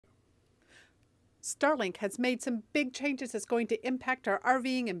Starlink has made some big changes that's going to impact our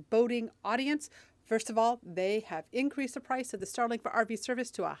RVing and boating audience. First of all, they have increased the price of the Starlink for RV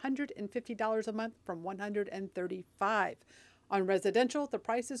service to $150 a month from $135. On residential, the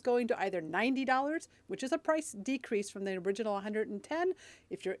price is going to either $90, which is a price decrease from the original $110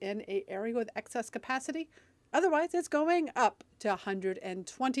 if you're in an area with excess capacity. Otherwise, it's going up to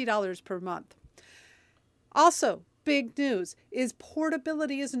 $120 per month. Also, big news is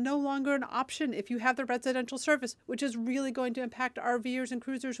portability is no longer an option if you have the residential service, which is really going to impact RVers and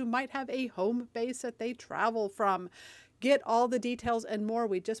cruisers who might have a home base that they travel from. Get all the details and more.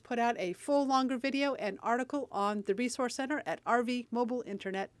 We just put out a full longer video and article on the Resource Center at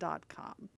rvmobileinternet.com.